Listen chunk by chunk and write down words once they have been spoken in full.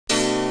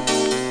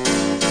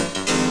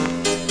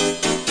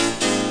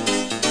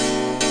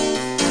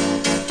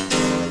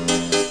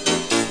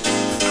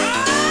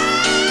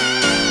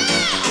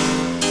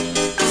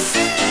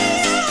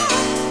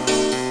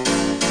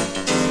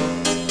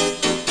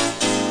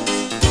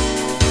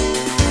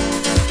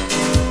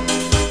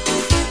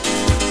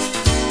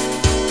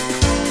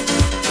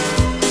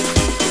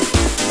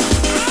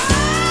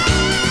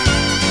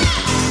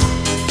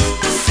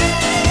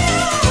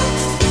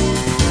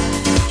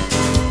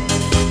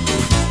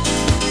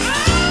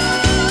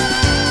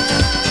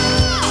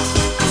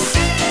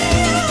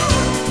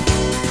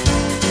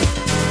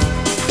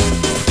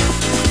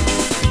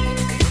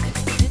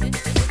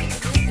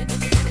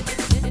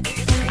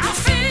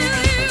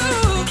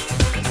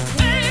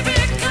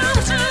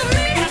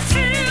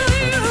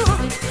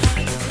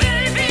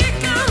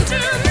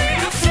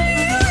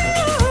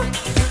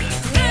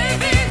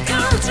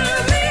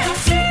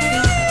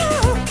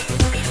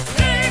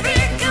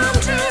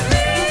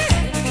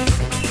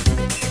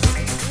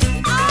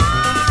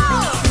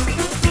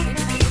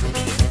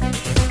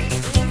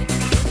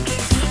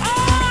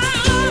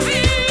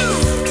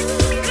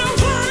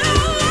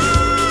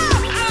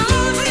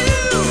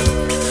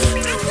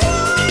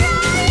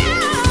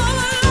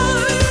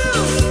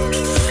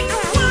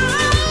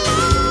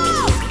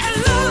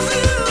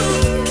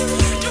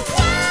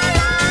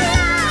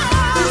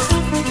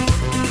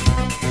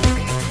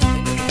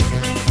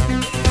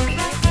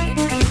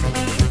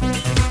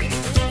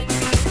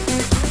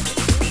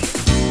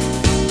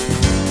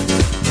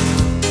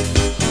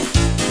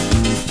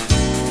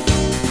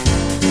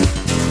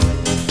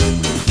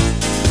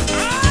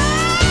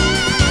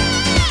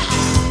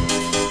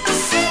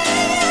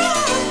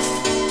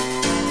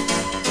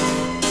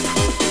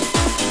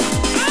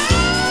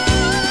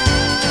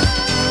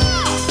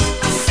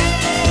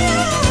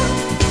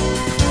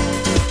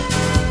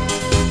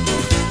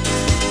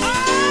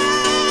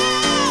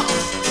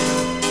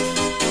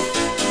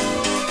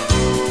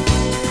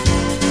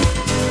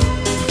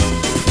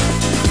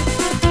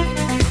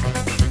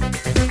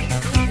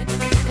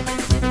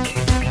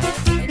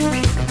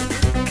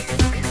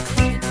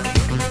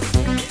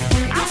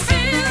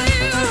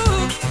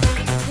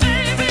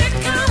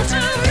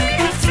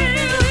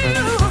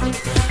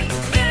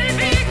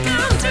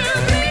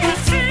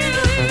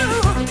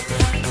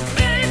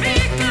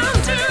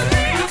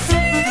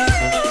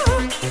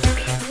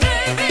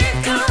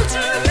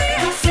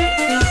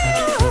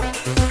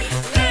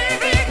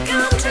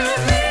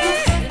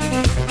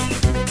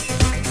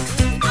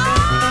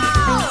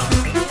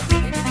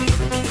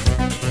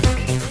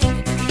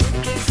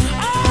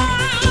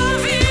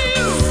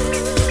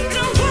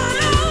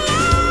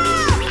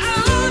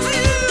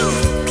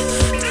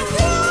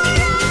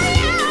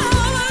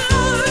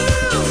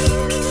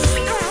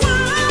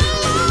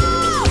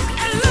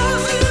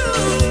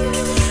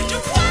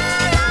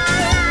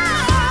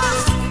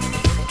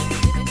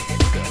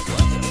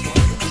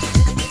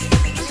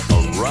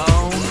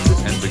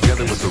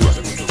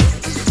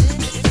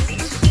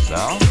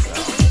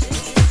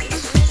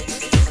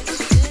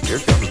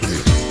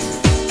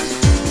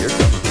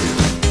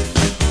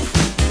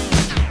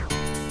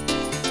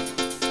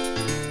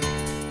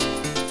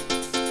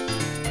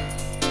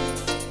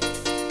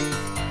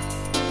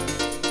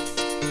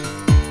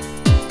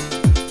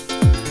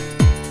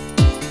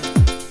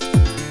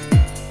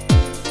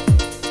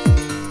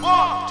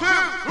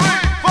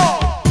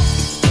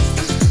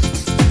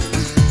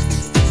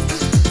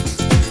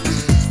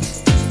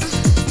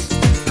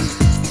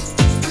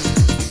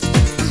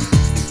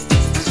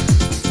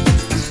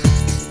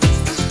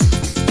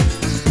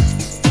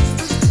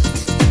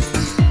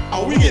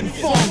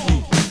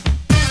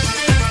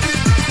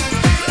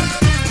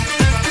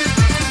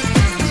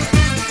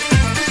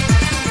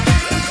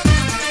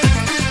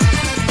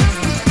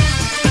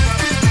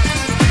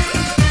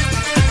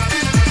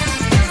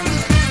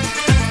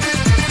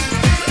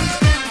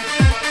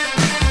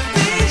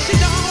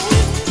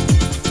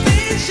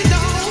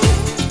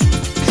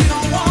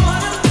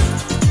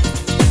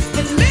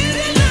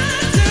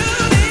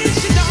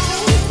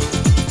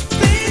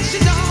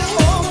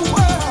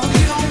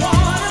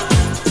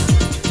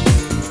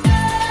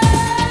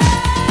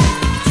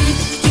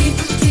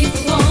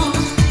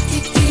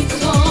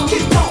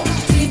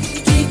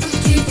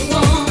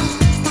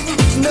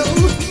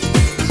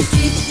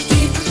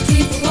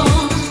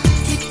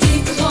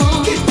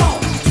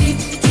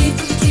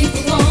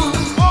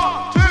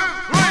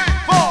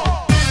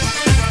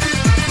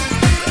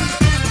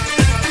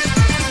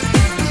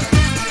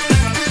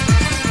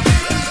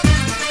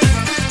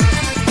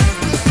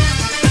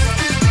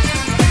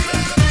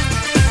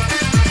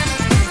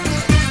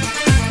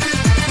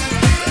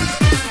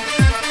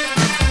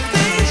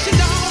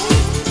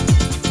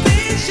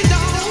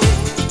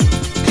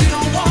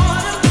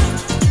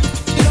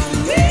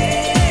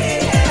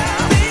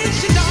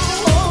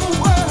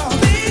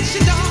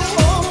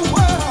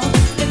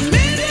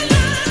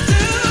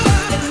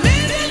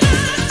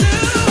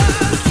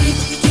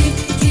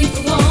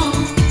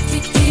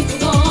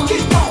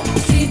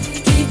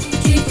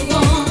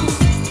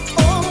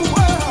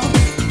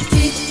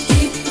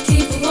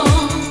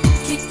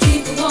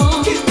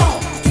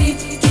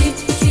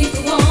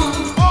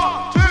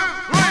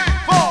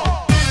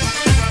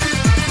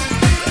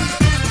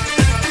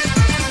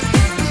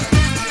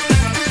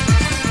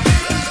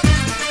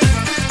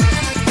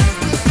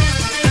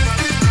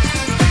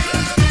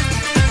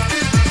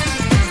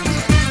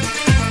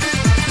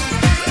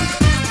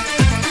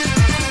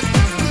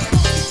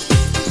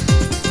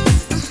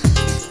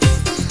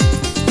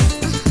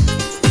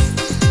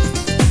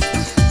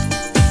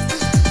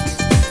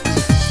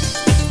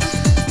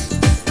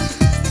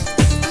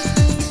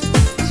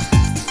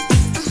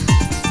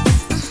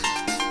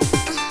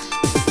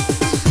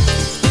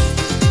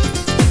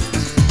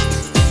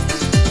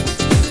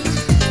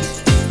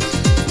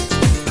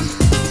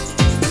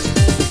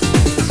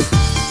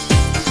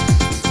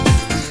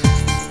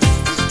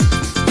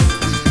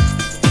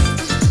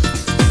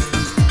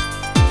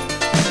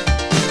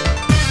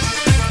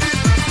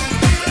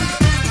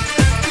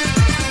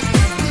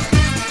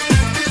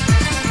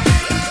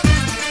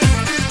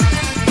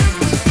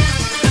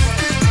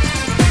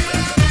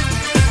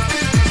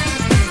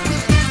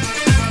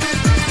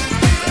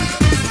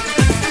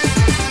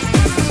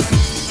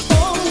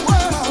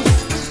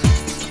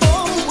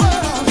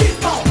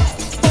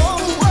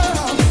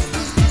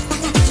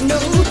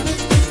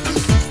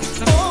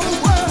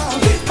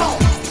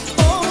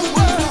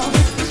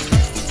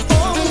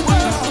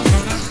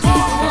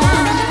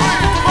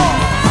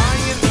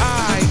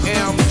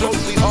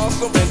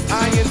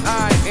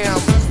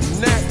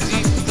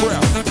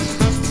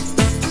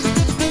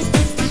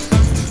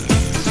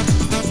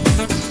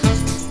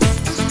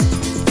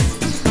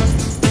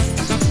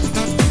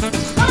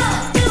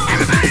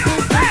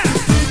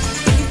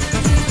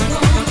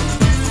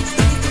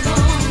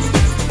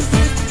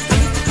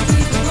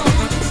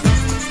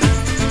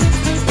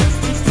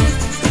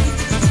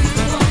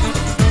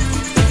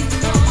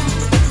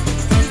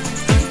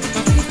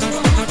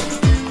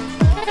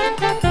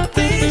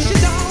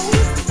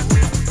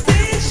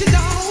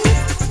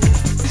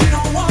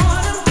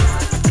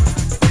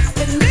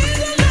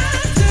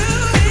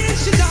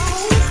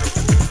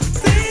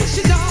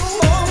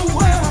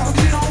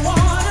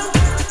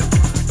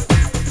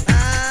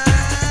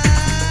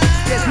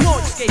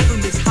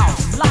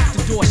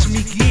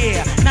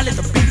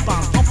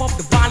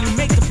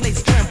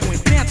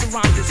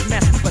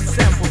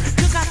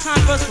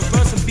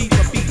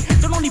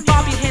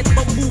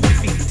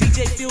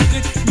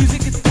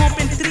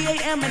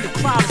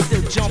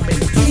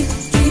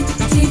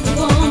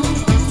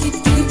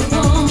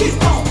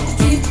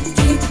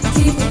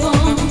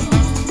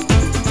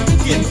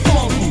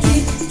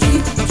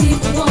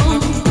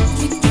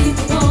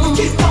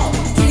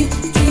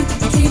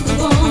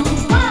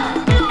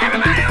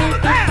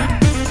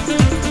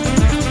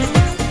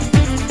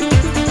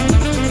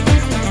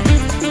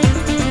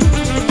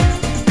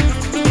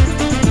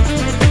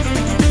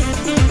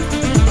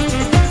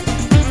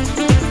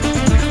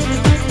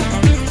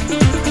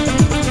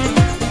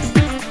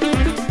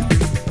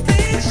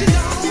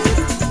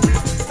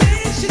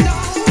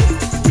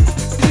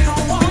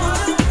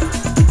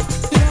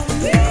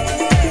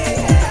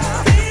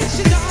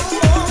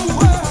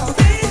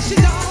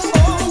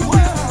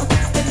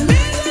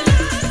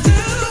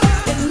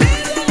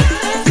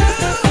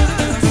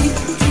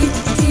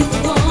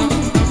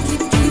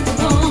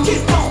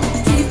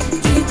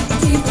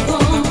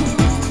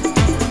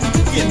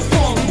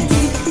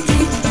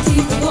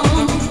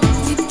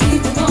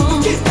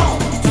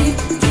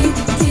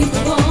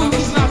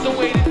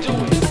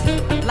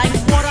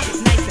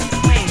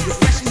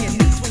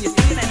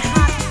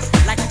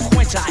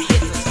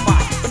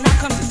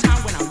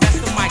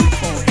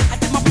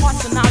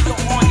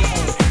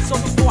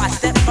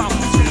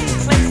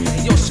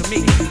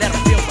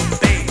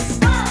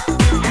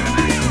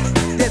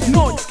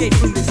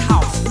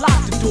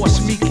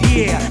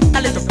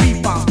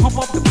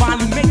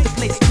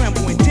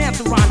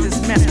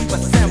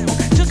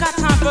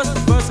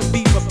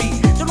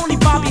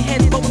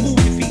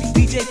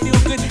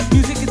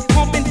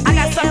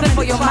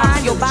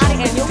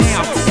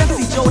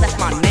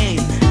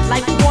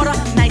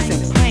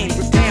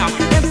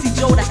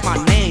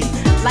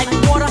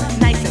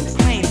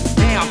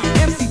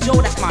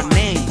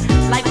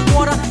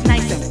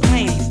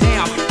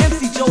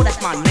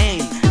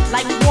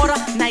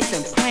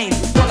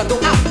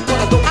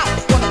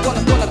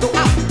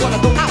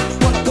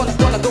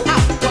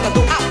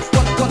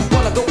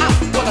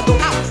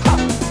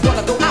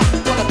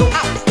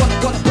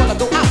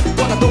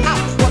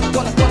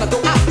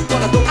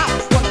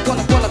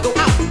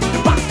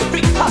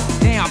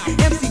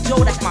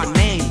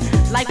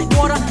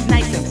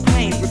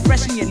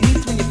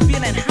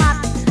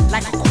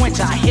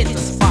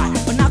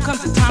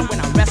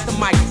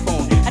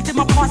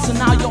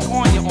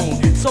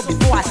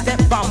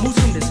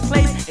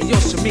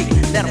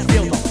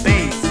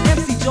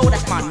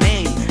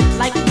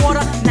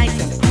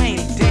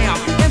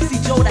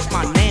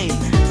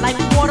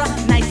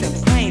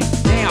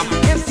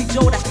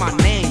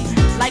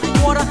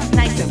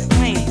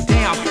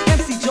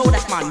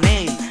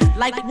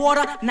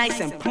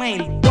Nice and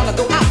plain. Gonna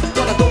go out,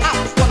 gonna go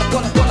out, gonna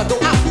go out, gonna go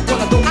out,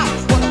 gonna go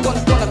out, gonna go out,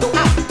 gonna go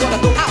out, gonna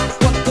go out,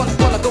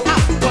 gonna go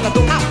out, gonna go out, gonna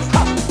go out,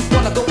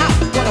 gonna go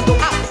out,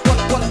 gonna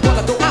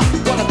go out,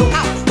 gonna go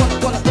out,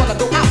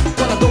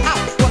 gonna go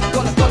out, gonna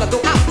go out, gonna go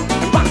out,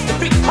 rock the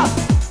beat,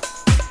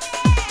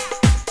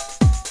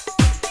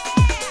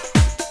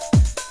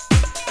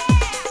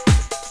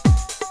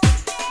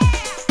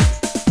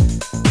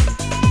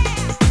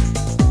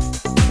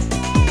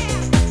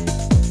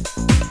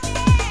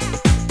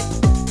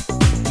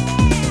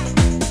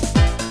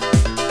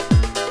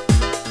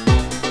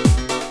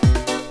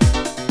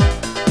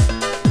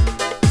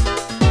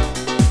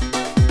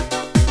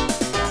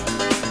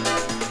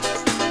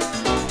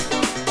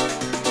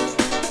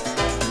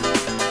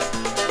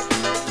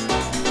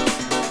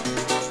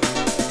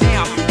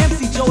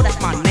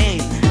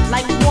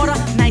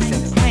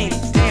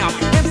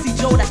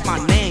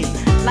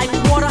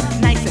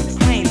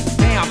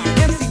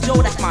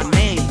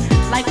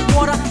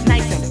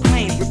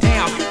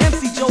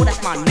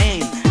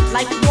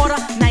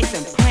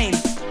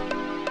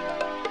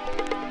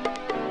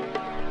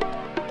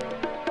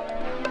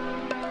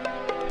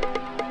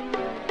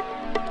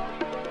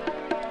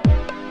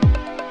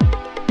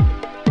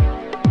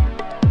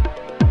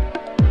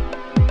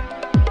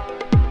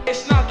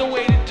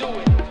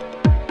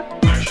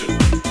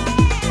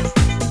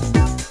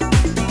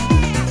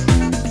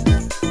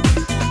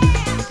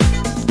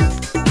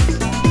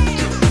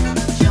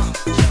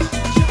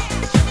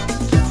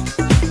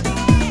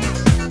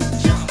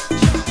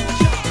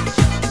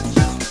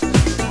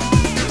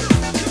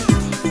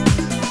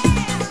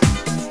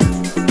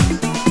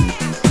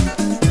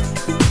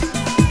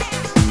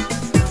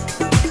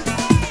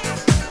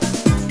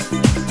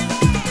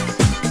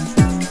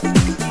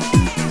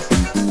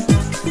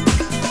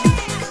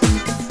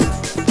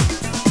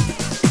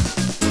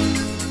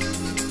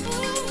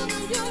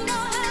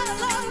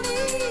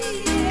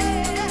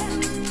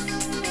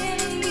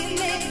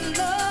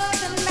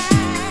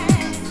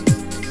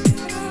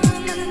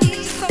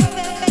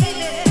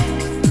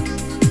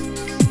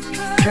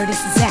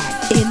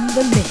 Zack in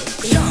the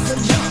mix.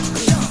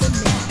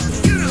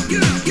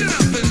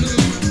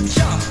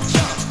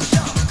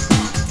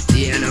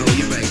 Yeah, I know,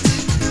 you're right.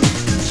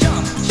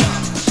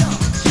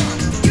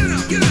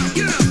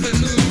 Get up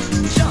and move.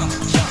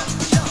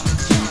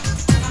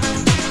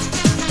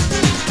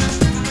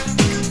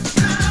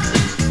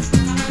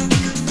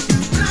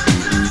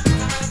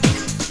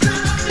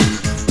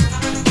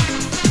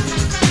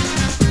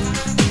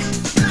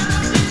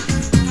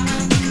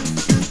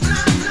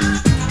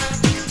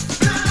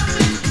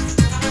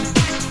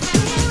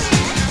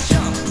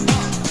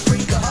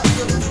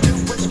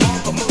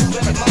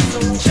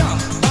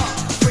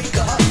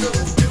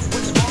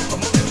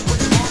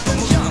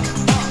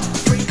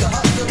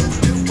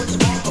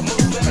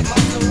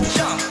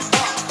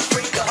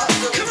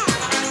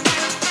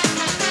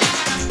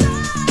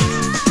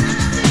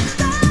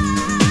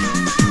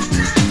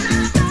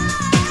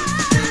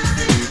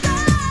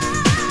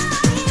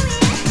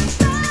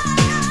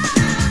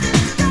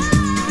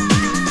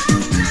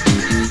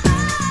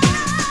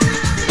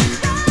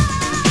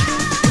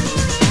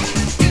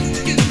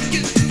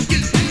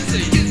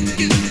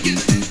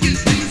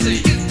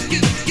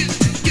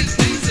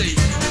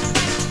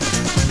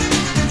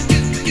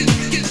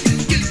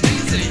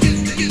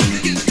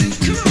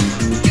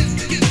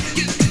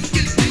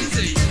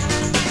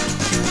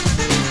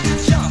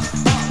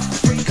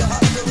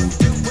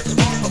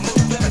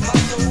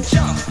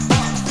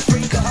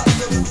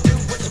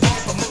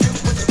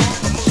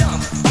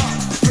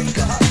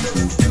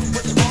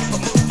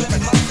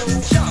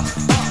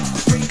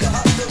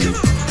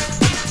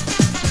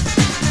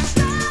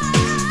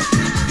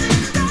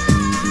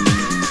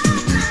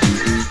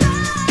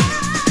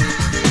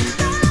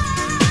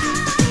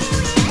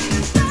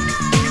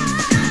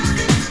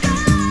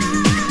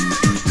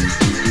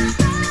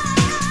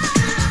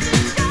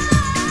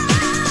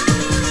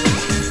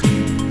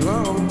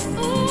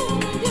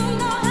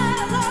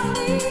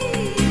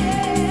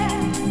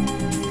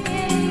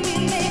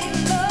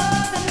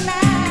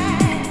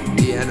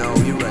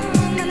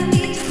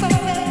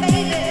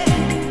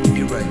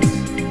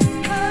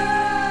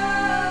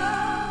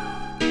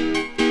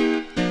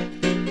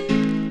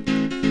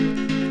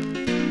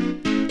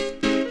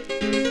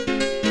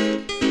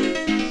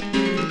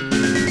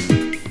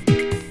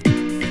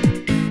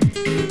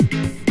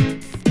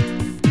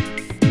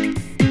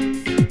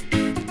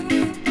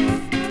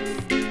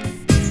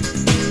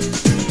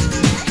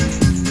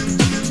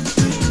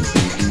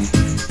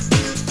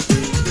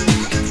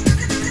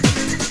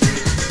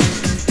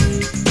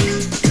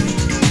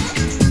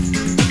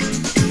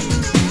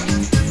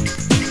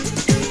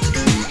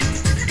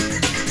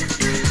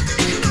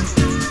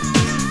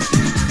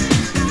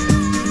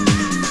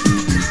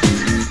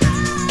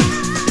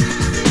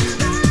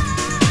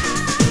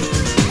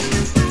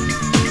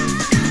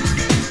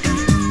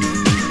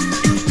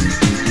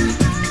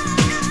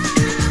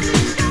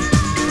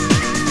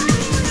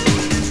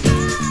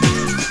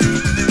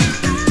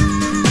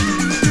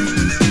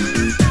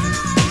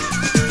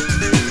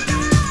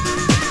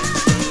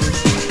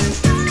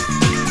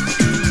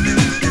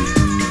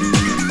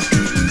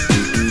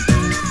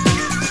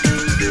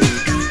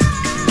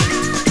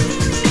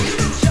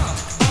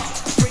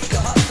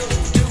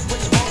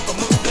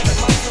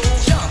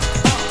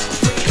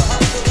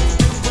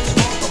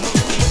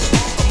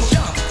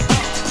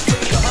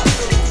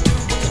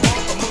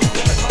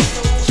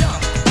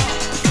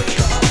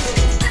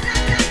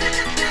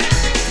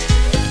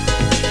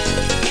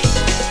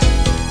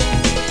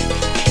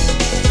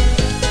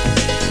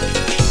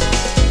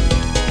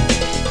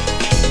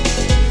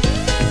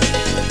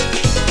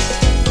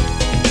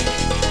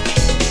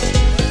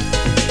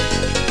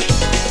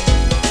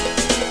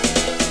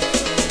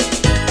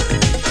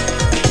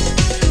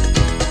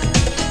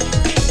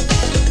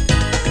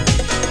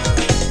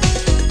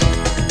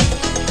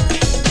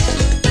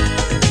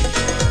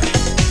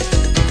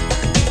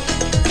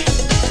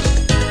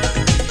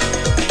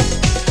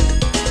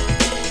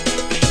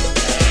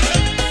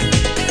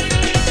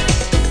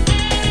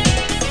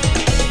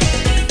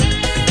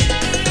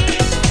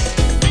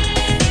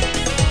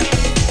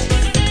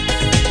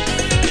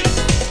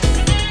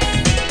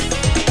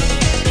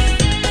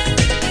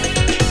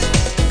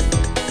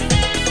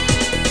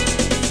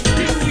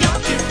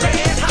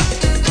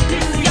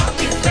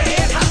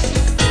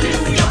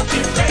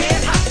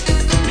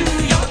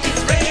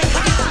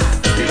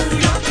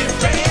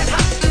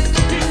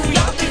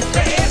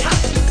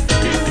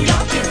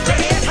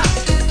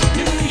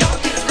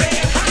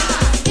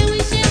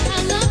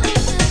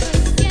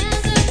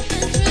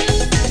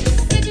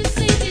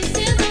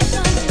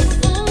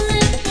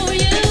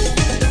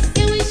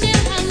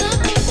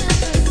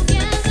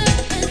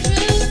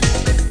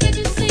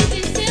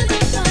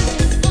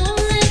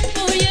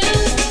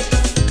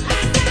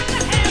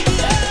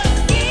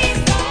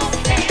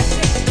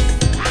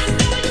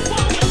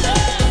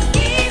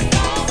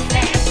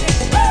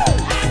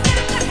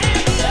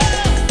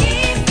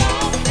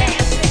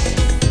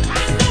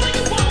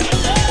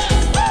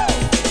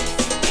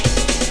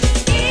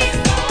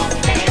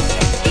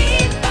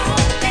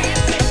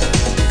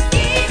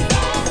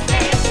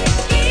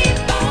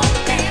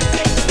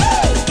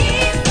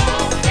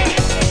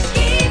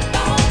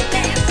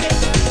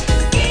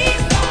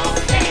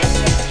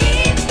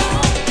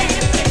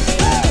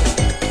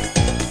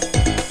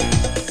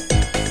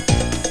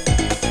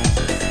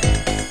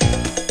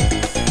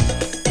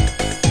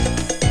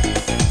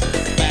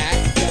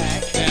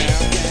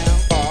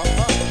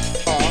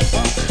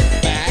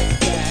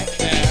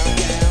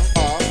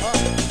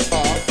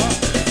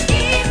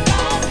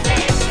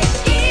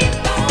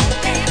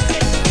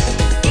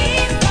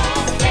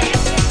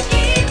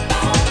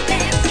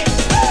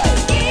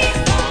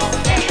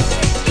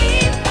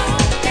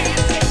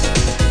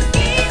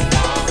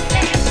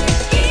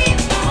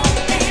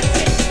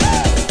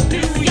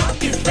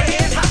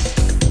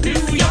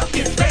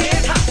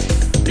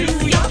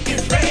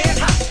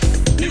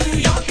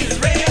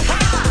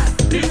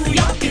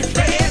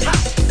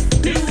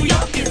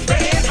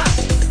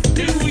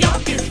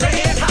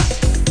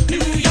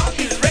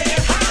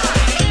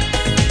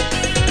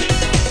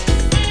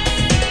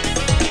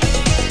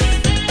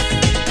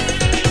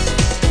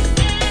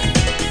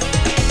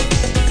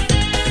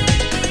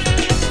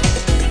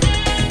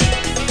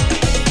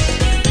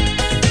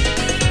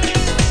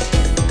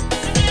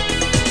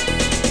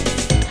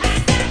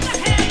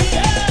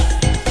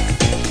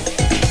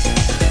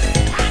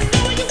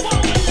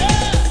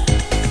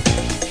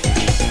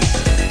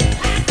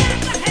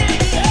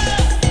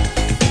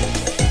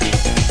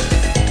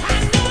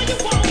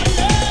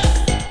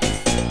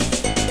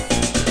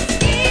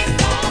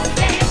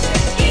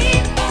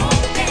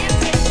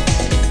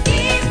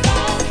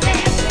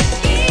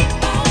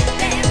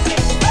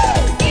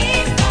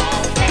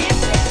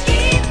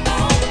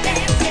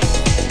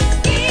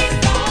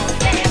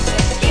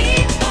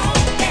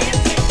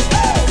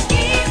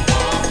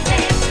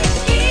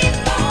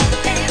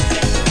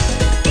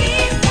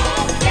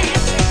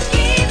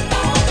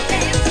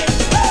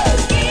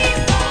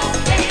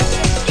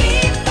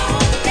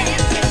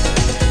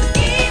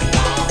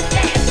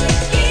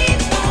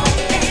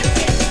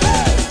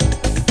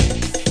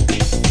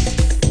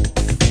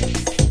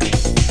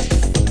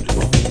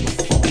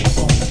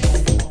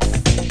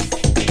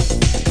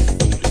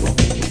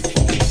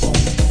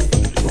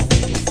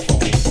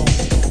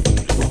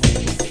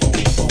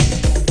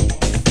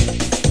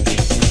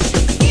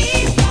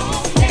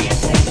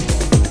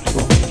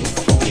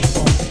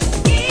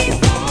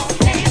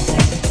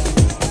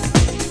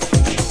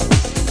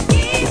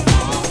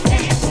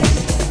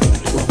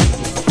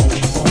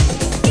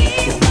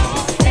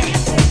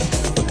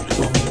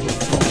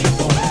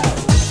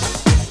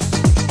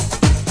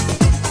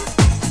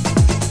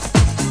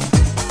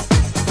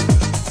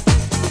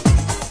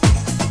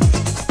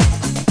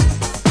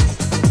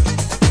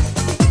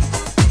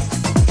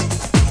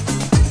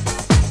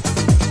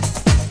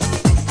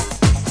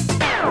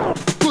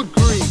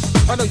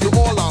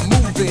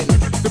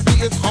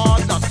 is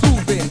hard, not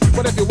soothing.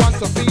 But if you want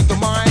to feed the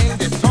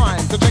mind, it's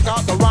time to check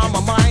out the rhyme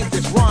of mine.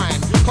 This rhyme,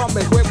 come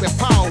equipped with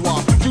power.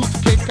 Juice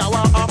kick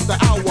hour after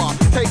hour.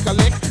 Take a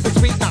lick, it's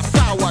sweet, not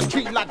sour.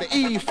 Treat like the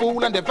E,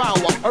 fool, and devour.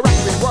 A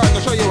rapping word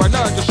to show you a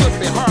nerd, you should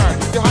be heard.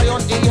 You're high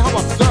on E, how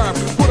observe.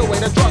 Put away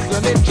the drugs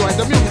and enjoy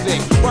the music.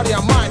 Body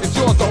and mind is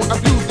yours, don't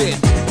abuse it.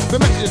 The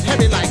message is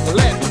heavy like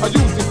lead. I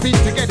use this beat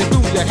to get it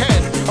through your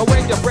head. And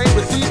when your brain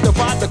receives the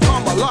vibe to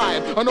come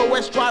alive, I know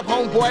West Drive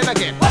homeboy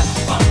again.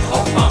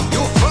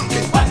 You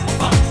funky.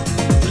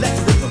 Let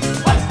the rhythm.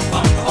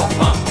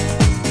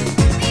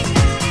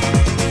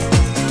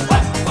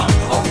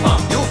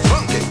 You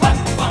funky.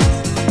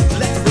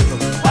 Let the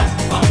rhythm.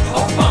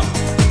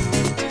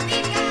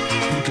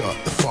 You got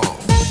the funk.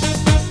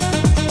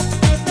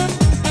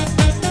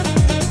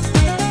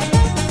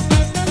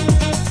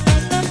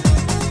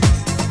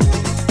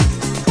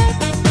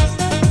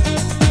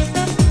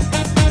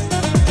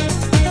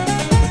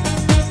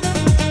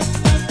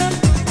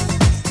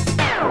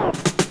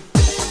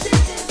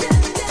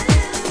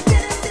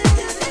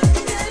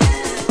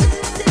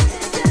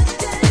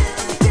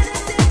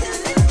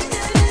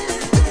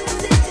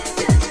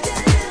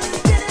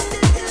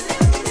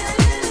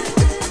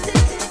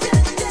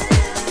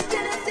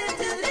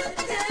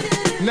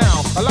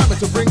 Now, allow me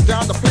to bring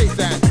down the pace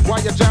and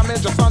while you're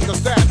jamming, just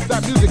understand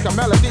that music and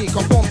melody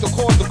conform to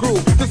cause the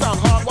groove. To sound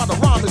hard while the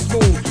rhyme is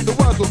smooth. The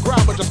words will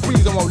grab but just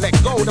squeeze and won't let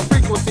go. The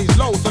frequency's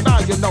low, so now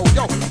you know.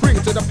 Yo, bring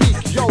it to the peak.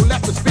 Yo,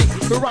 let me speak.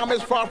 The rhyme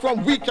is far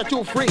from weak, yet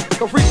you free.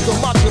 The freak so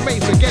much you may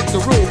forget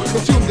the rule.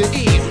 Consume the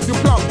E, you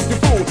plump, you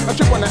fool. A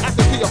trip on the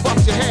actor till you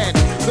bust your head.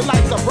 The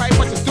lights are bright,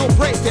 but you're still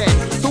brain dead.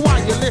 So while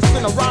you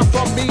listen a rhyme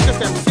from me,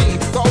 this MC,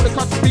 the only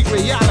cut to speak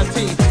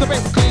reality. So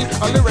basically,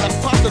 a lyric that's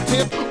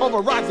positive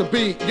overrides the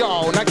beat.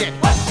 Yo, now get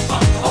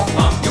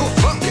You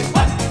funky.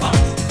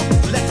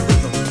 Let the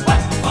rhythm.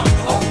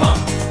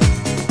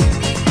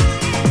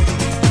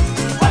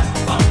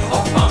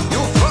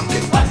 You funky.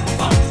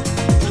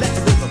 Let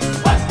the rhythm.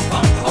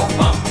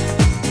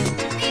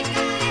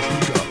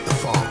 You got the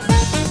funk.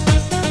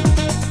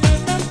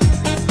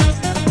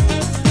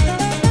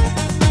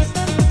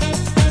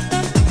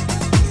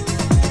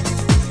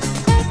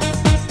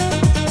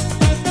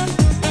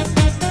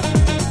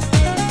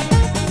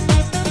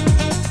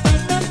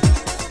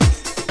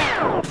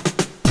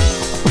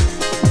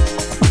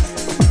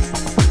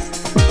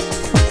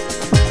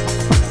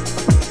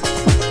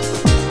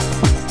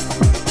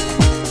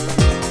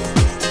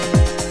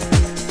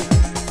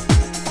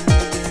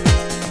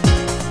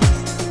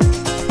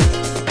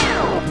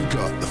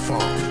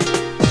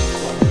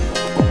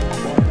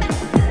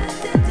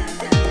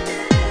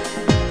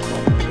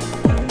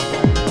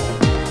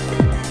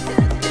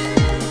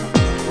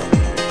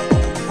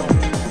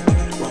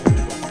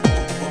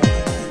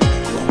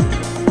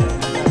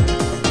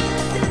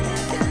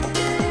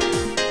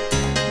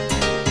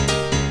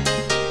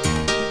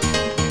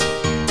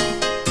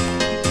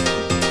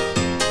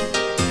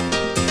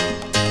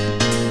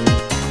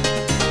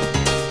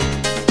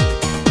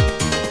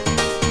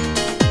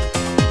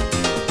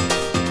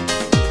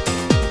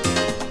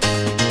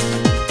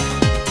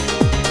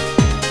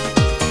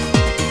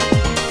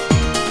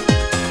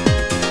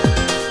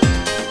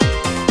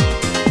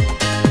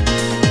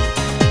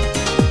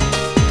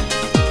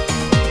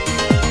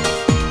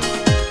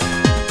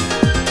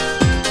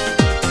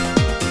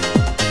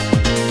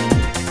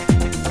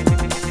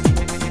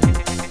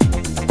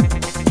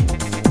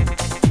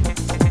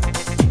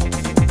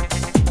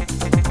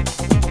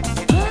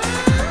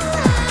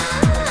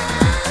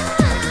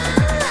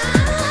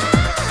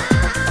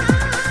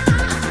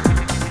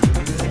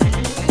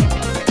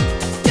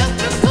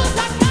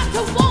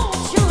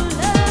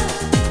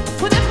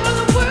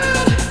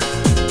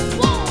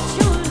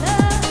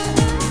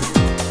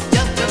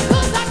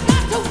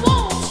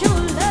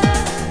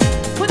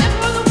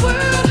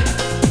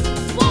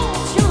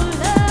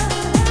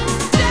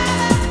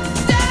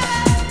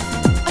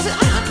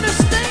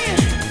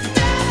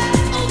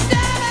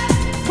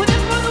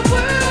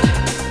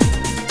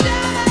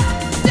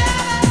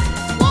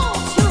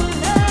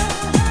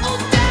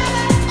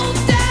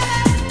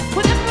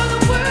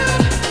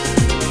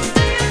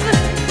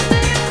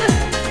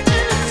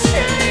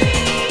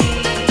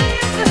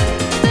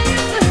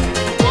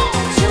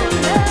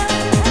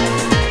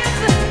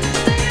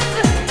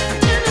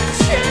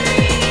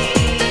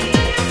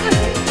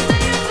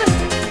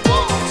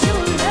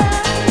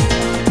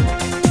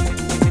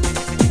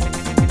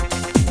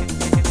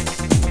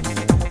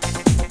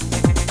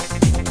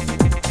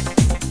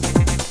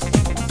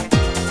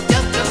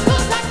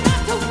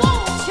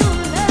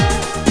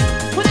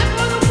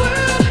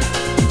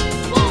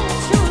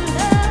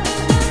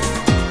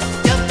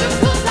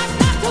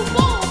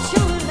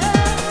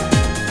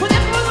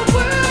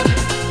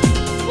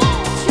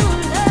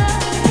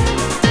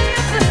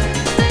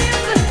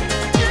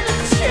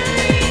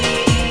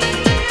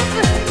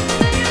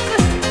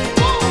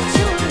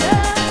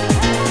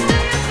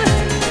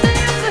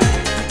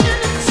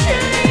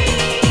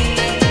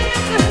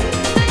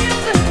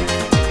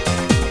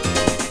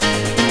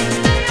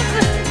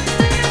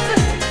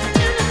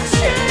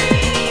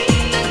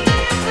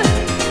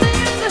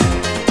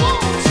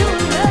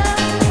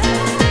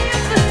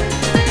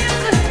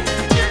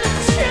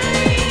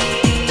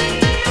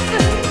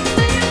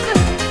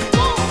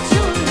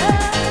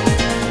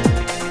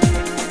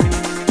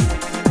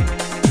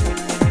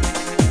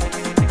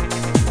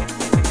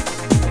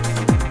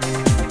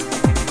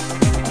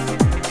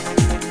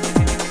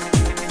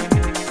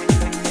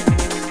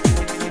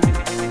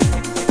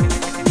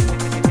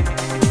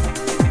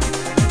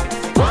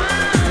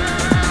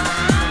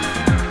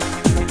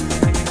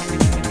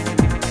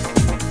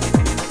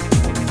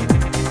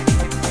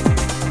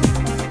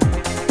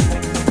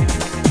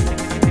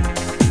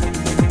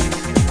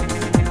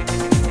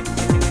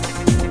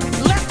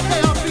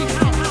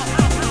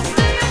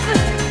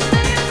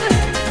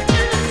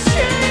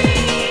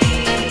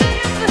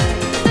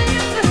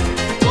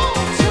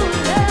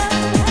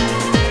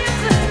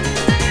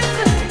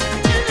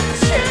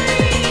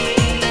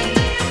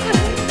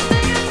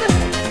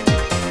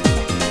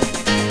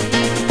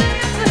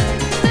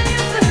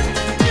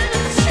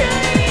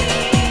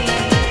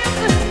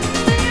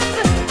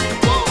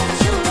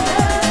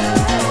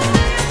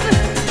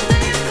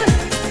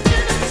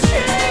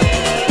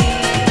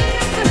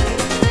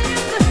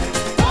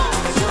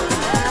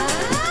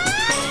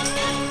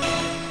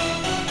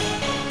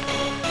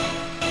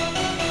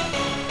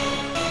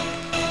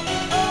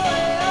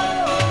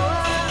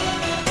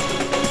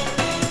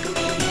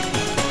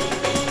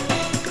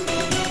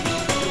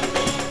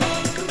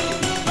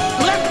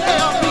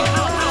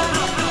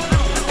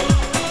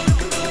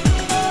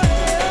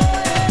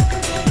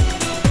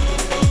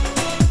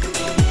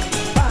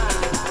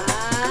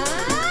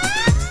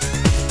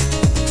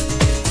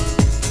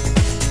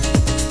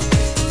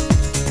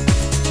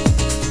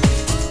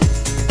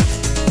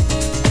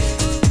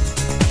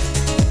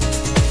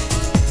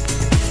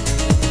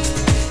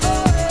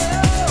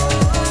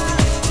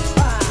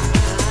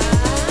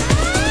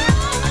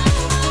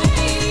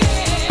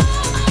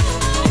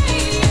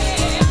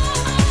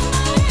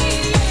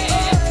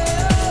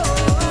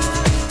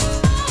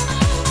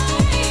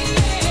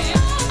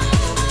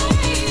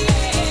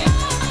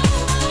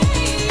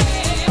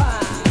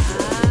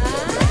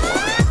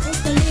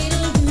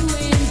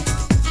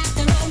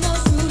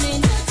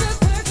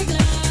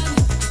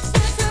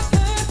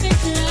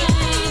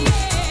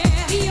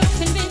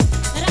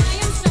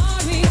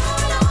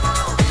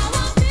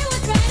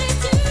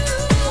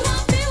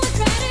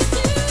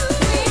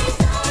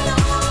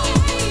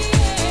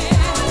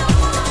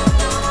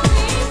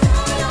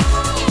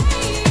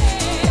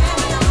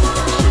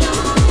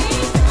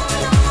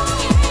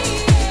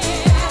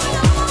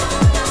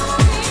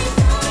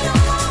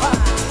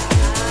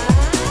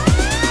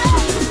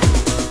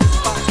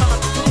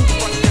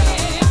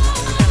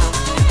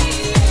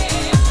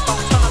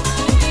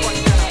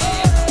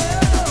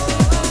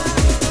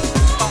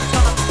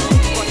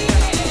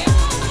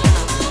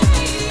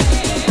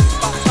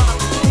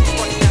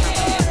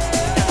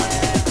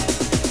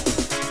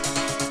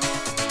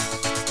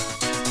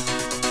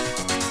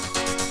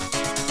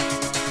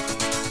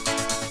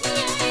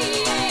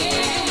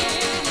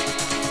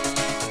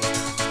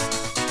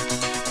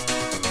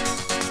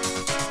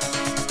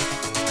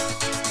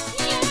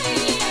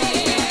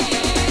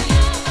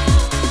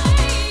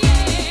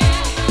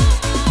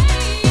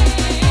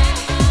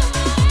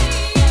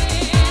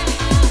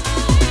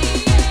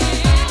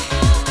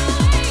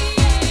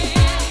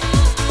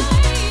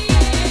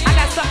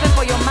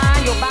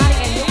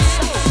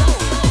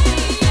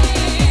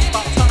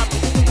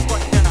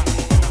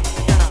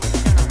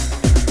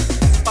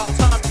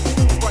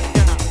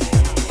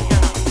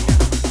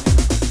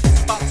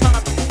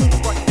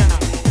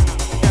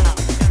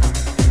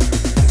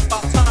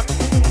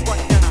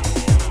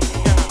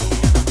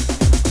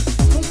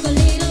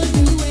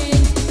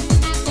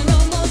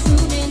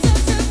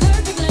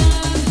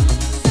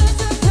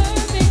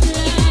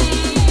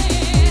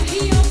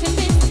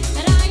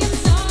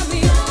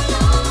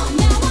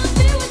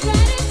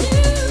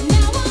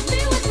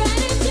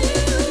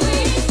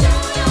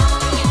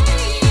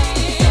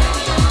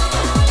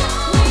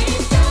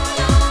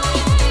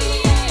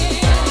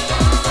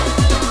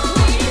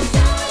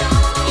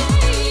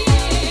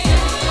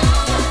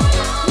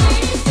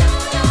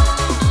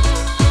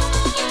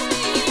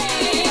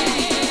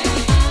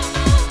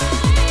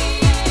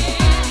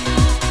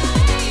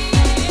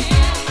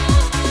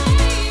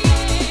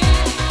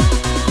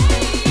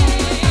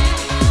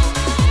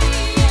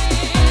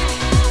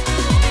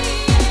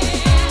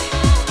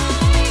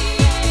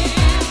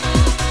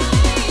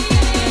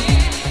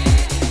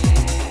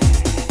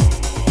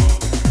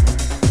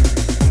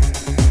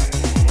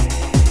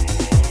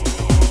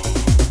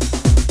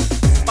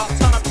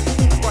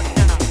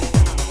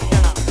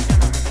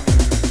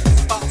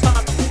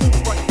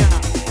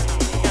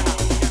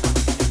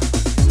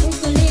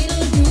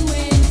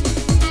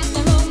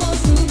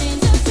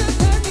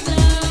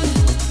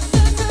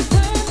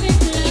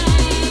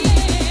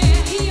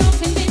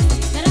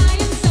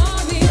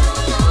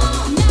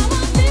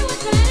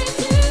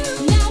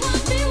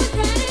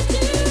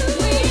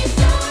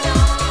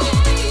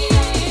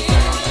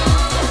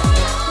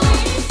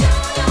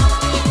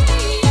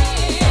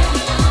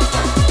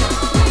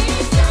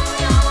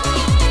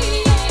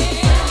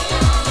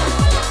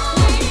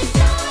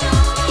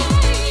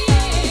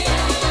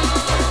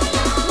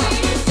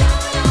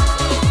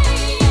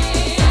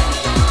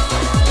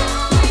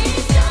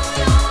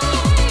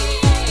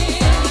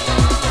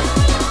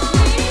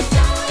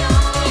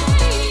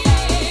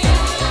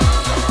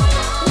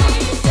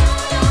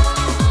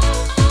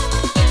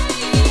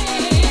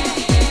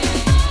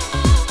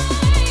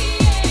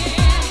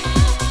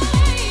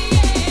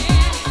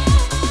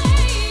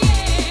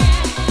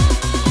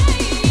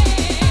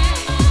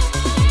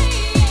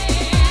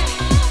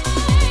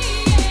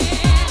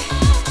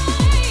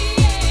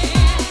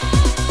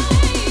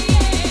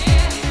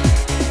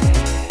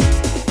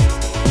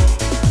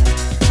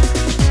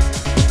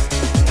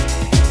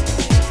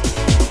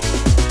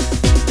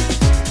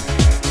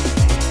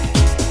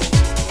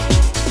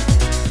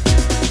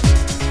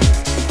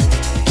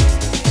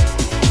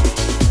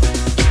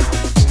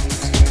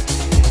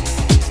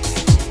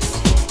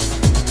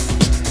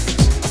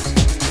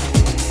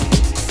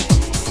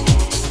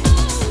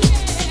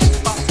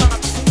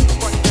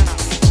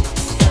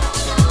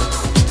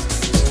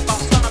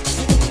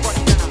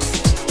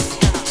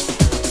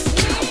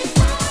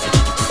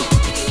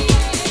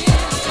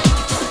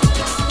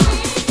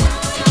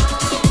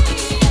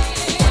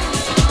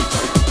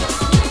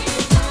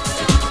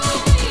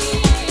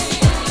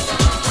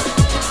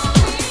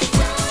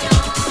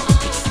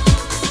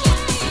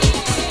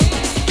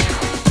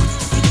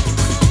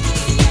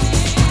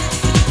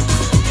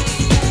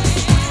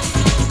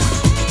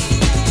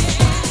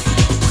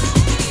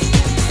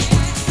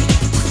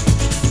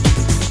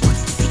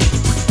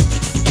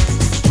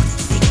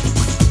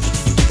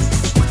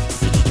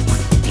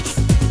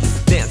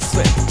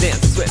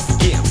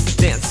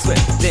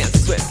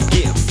 dance sweat,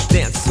 yeah,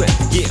 dance sweat,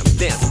 yeah,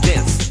 dance,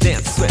 dance,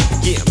 dance sweat,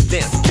 yeah,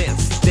 dance,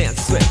 dance,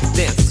 dance sweat,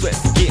 dance sweat,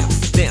 yeah,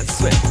 dance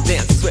sweat,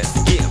 dance sweat,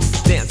 yeah,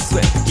 dance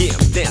sweat, yeah,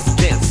 dance,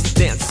 dance,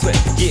 dance sweat,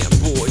 yeah,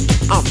 boy,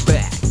 I'm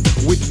back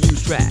with a new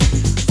track.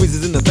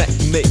 Freezes in the back,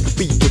 make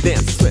people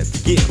dance sweat,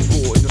 yeah,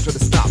 boy, don't try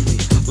to stop me.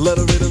 Let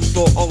the rhythm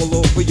flow all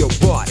over your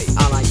body.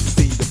 I like to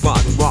see the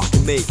body rock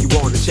and make you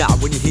wanna shout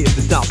when you hear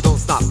the dub. Don't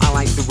stop. I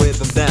like the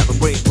rhythm that I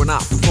bring when I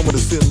perform with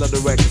the still let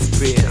the record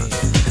spin.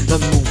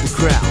 Let's move the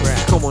crowd.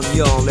 Come on,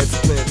 y'all, let's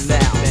play it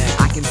loud.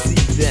 I can see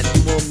that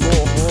you want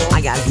more.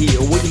 I got here.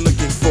 What you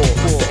looking for?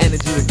 The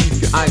energy to keep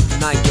your eyes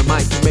tonight. The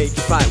mic to make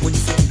you fight when you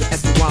see the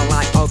SY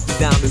line up and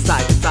down, the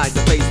side to side,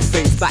 the face to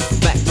face, back to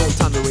back. No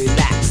time to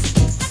relax.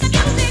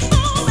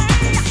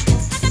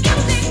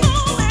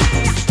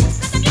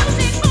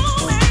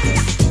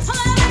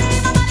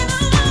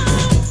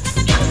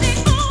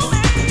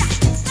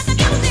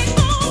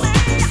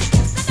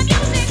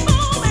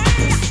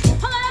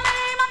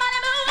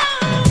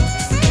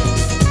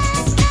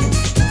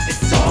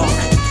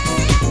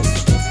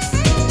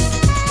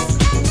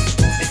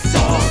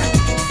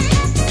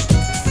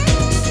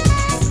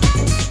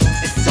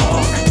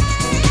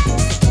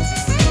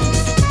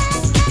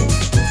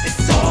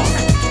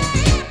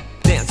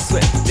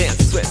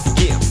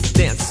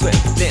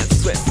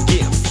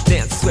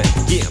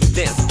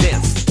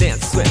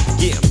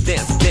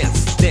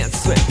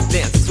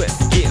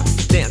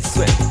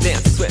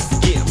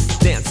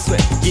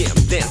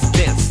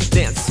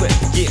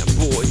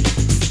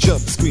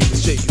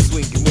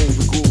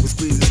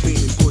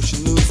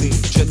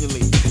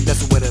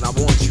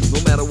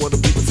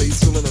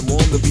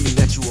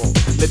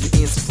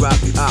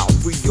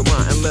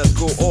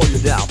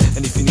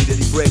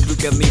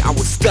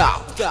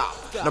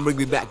 Now bring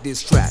me back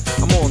this track.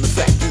 I'm on the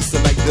track to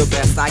select the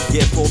best I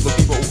get for the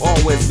people who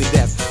always be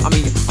deaf. I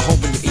mean, I hope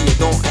in your ear,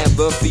 don't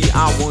ever fear.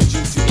 I want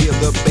you to hear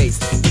the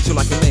bass, hit you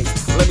like a mace.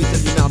 Let me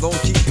tell you now,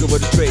 don't keep over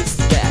the trace.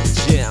 That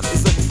jam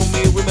is something for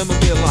me. Remember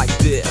me like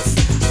this.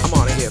 I'm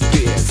out of here,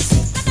 Pierce.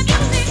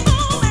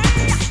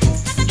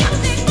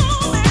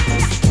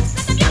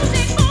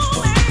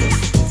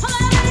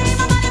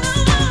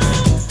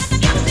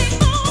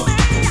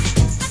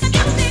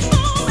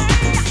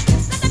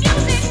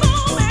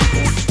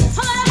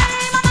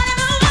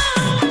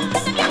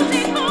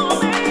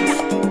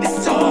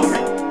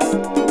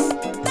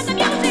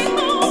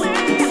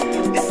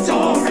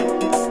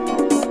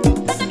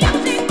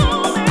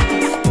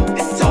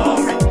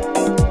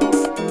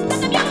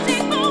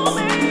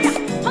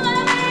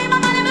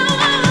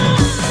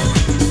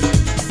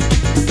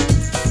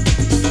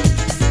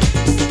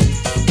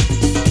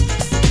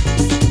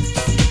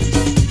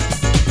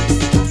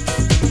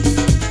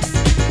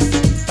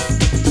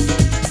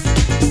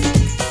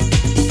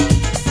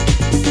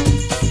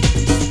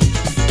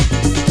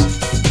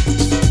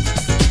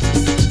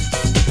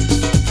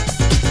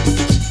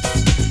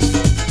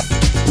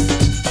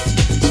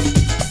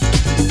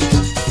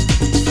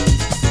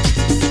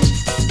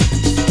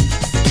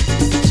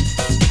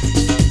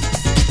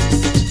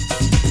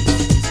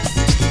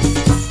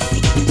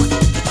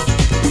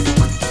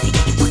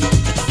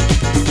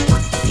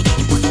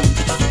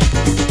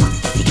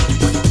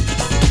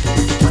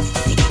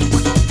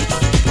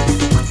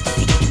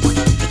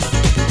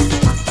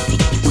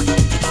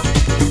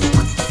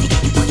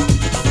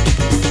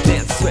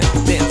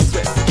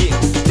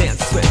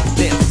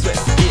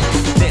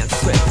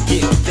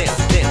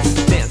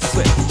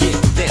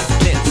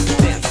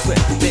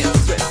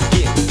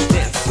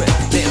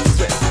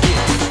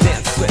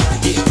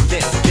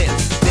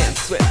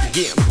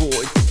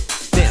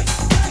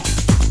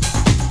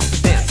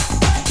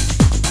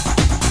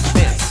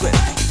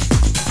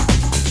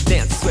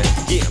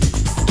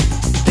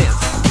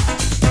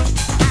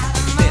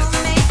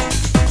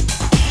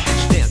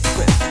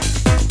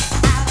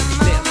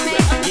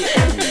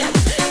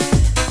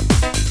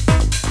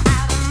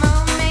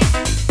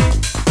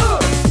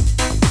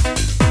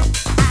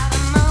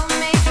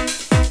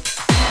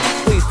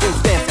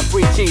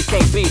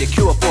 Can't be the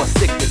cure for a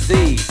sick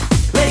disease.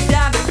 Lay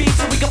down the beat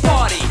so we can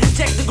party.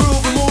 Check the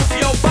groove and move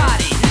your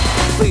body.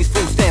 Please,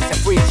 food stamps and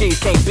free cheese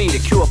can't be the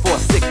cure for a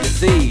sick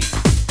disease.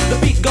 The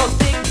beat goes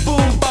thick,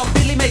 boom, bump,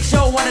 Billy make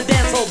sure wanna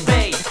dance all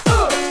day.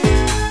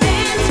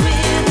 Dance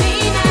with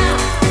me now.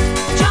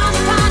 Just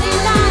party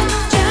like,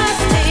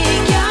 just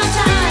take your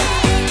time.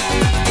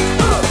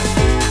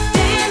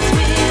 Dance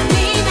with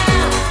me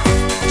now.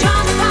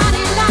 Just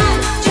party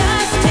like,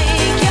 just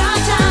take your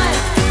time.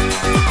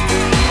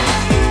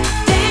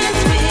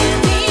 Dance with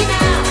me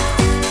now.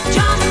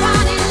 Just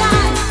party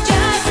like,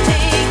 just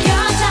take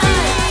your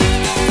time.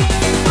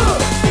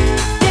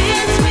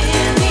 Dance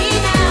with me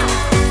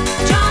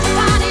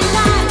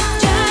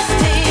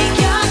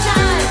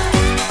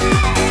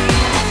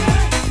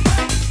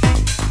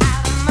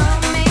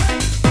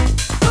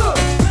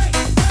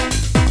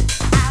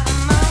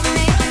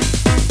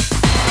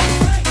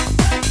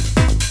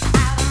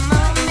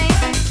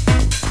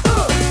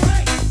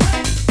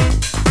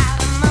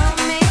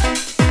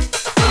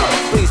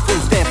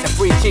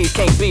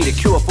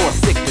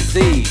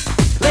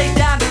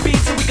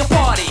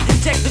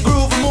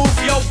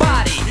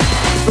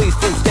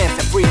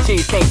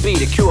can't be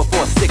the cure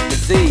for a sick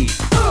disease.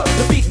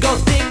 The beat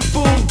goes big,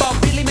 boom,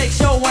 bump, really makes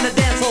you wanna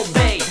dance all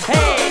day.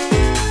 Hey!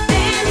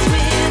 Dance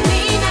with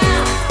me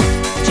now.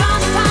 Join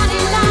the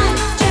party line.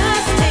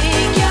 Just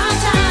take your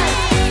time.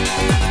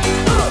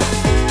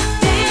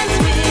 Dance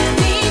with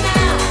me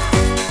now.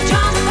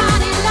 Join the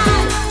party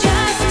line.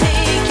 Just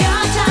take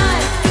your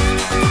time.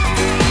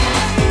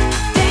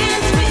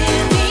 Dance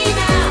with me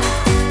now.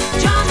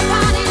 Join the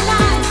party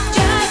line.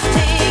 Just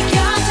take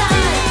your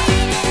time.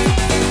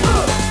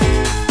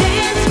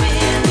 Dance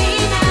with me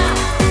now.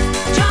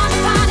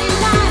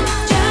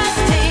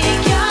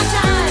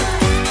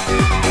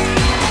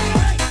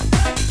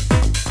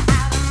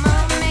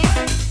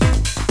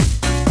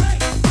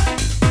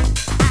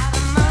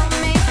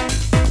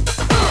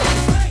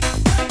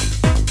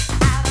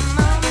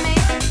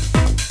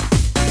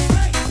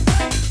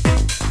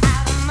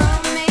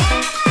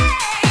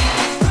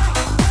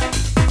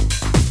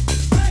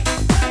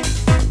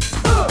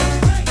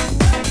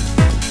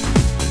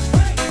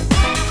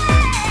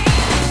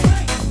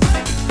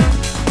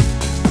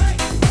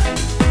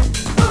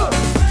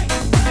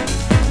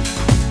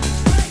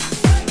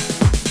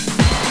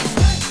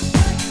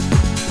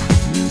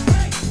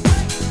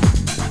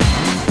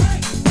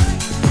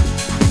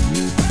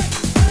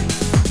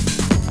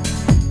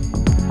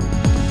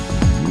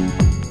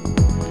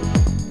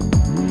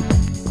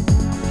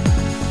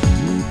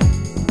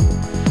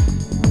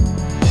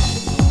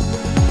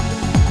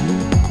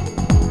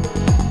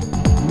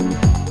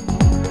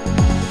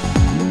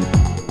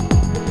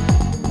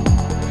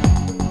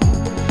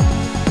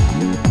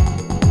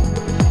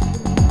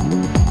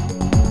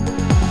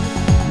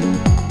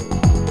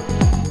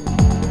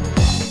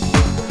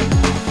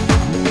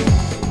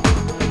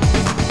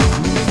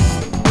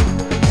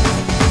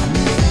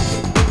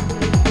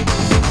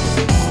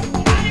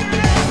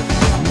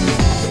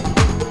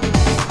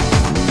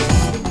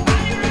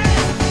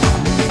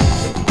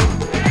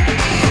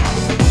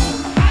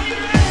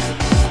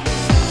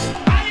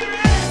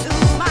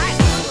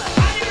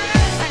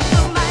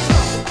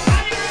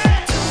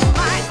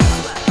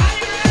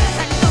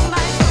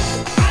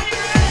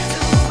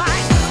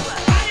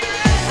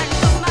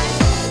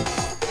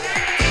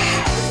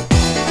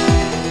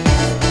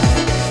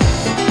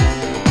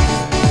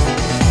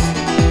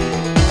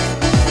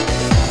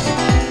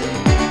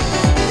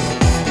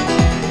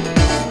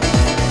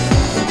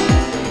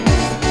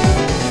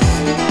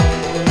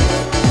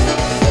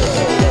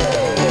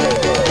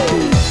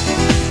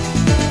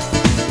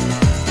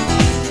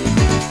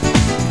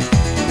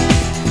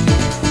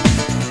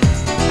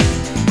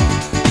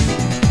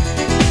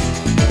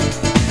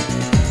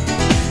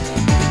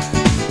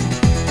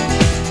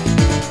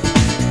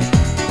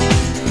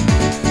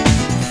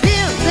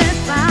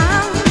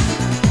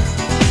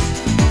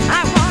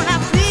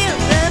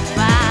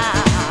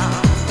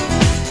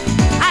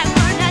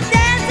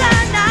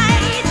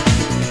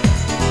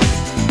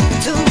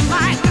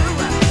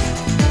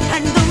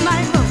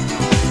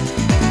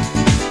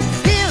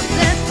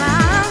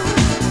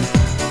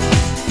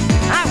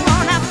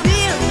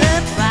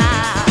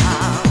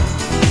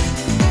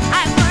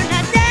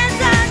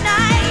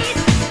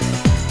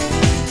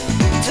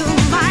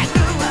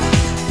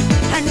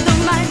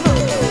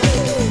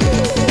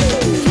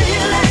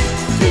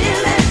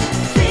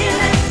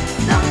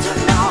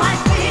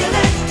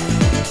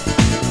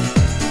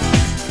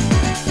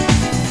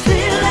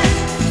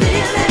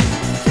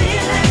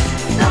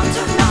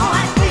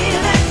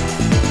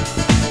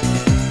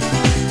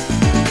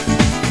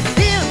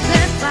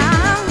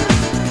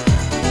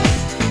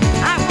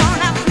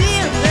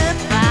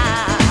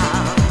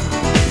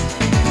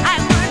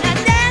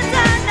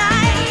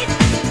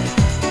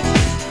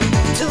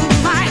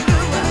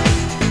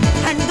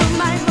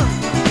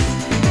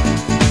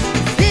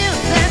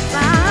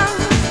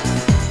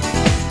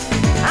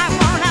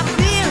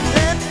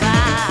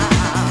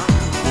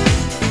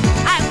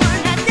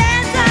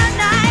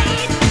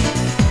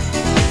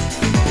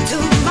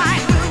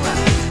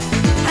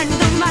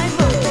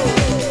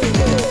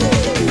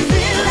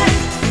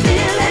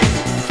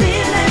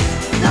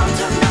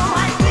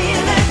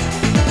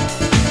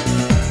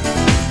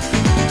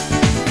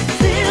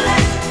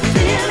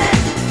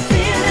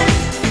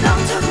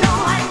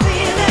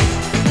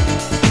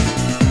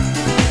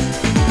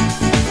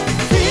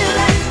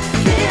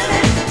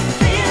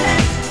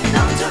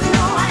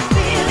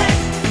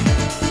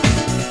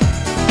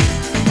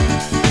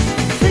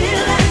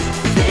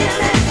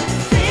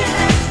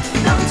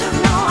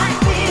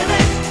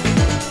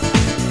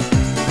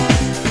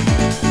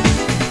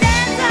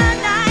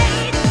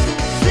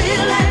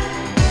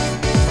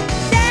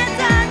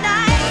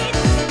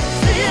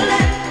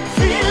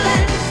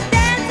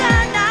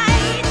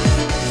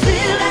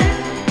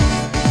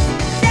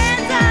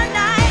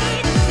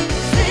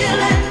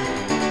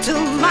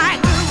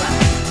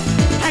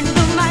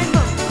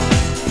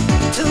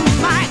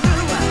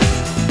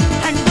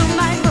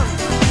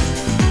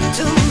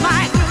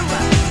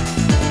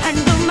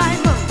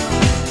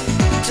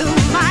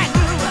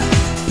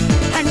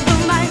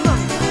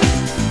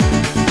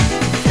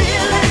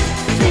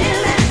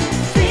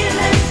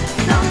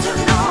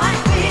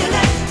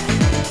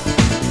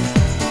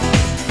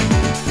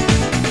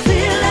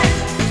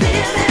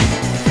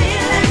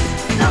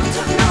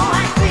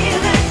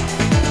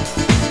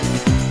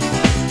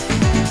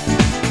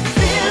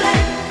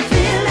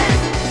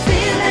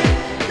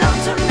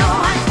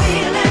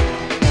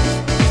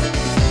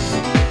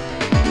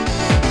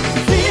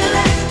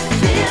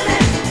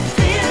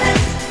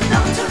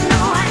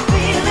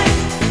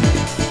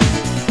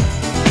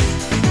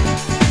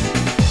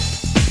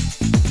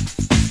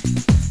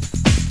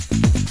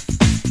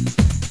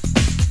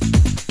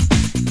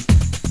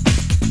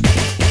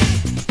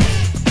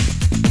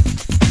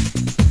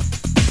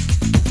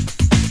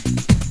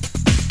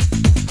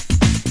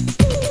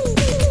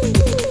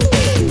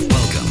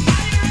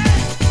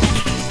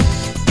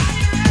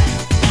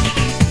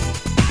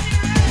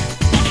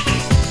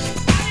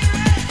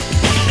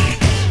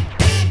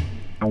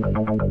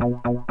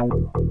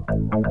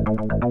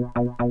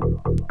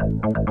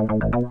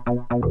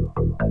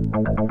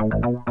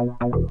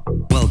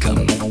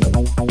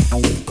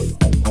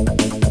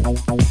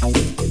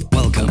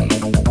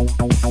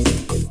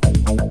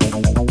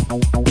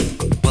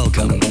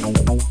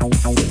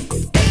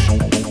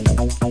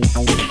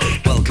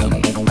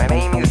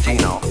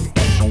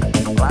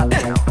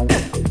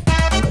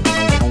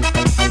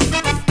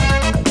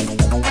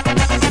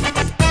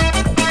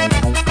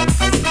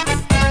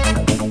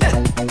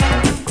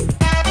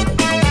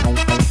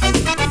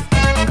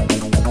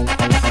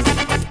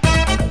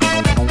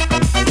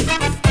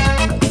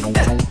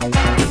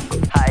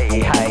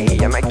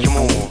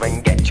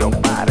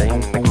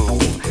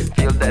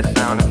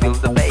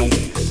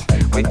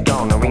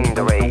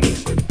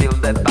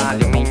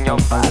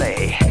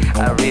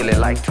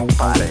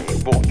 party,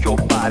 walk your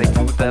body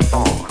to the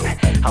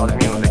bone. House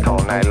music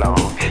all night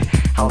long,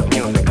 house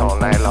music all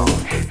night long,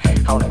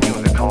 house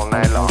music all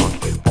night long.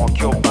 Walk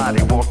your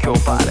body,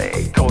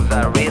 cause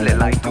I really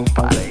like to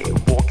party.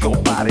 Walk your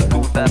body to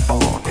the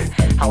bone.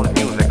 House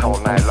music all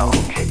night long,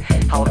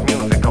 house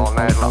music all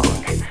night long,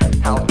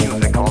 house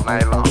music all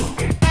night long.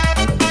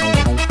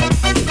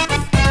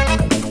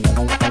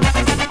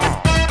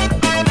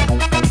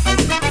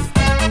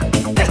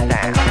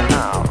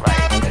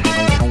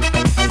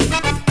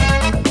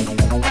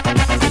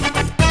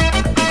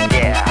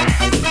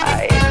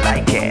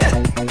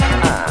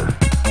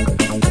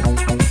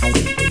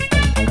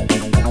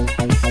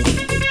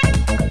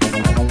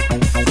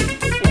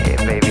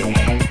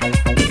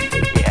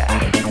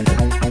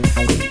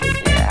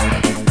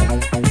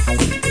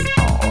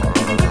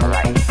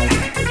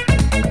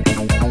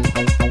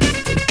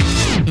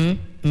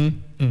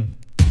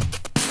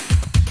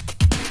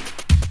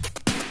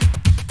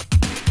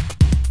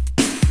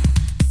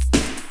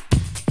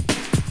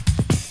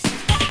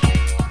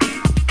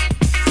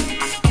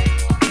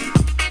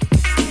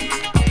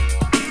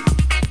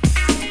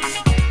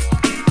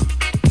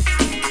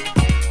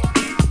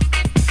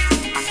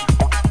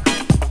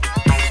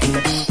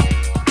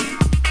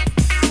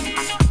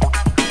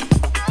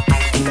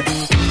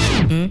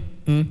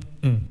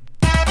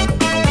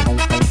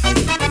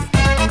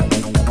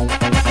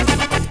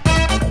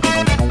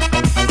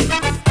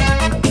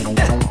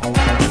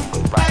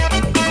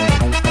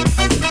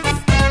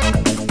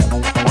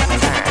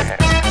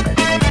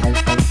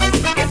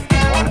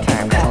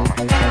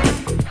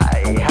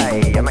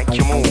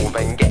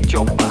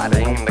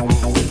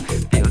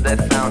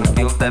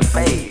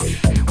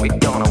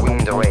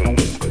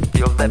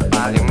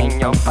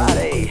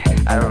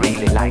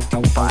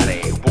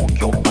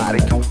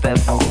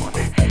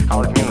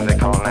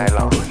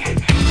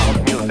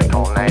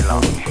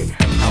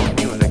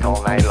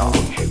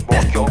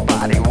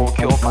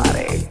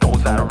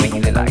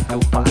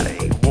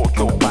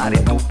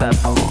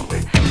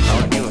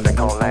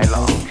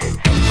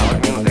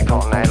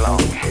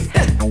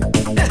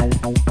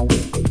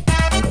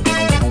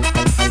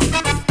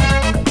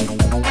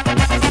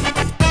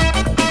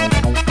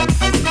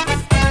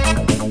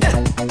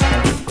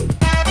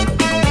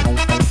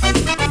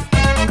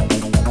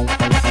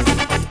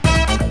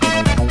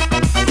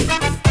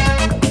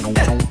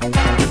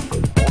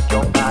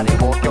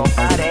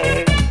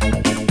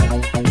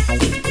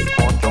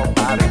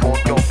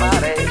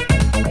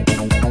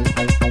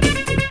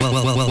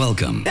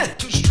 Welcome.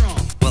 Too strong.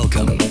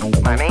 Welcome.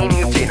 My name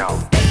is Gino,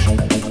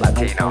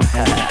 Latino.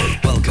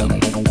 Welcome.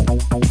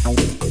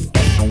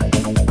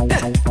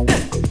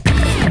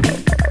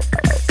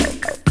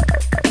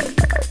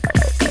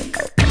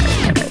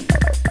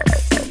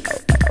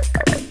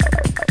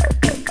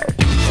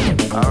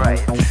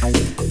 Alright,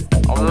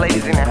 all the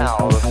ladies in the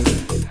house,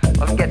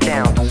 let's get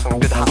down to some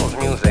good house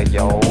music,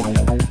 yo.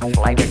 It's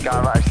like a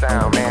garage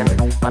sound, man.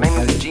 My name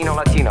is Gino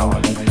Latino.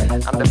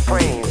 I'm the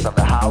prince of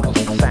the house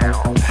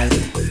sound.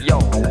 Yo,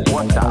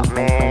 what's up,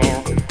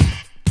 man?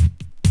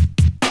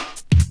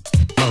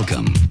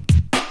 Welcome.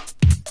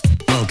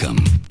 Welcome.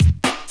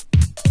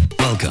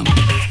 Welcome.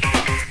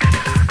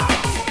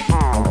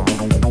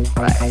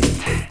 Right.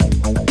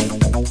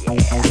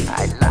 Yeah,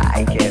 I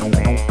like it,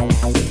 man.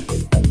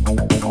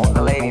 All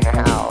the lady in the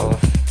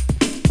house,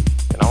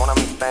 you know what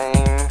I'm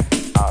saying?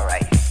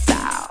 Alright,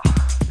 now.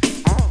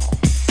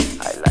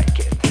 I like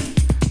it.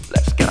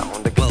 Let's get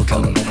on the good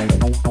Welcome.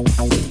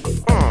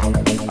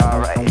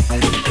 Alright,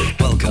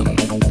 Welcome.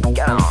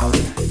 get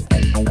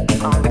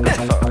on the good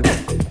foot.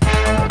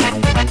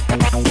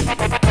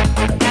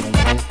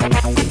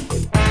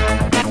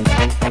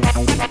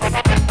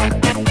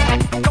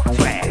 Go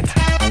sweat.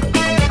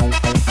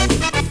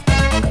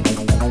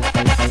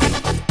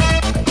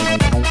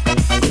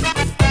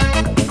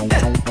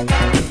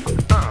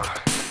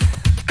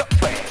 Go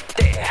sweat,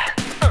 yeah.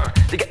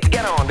 You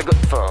get on the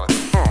good foot.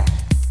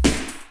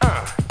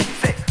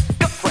 Say,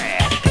 go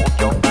sweat. Walk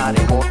your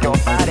body, walk your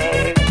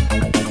body.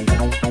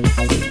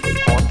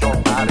 Walk your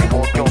body,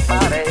 walk your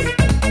body.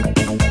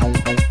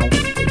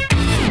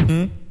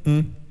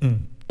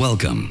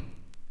 Welcome.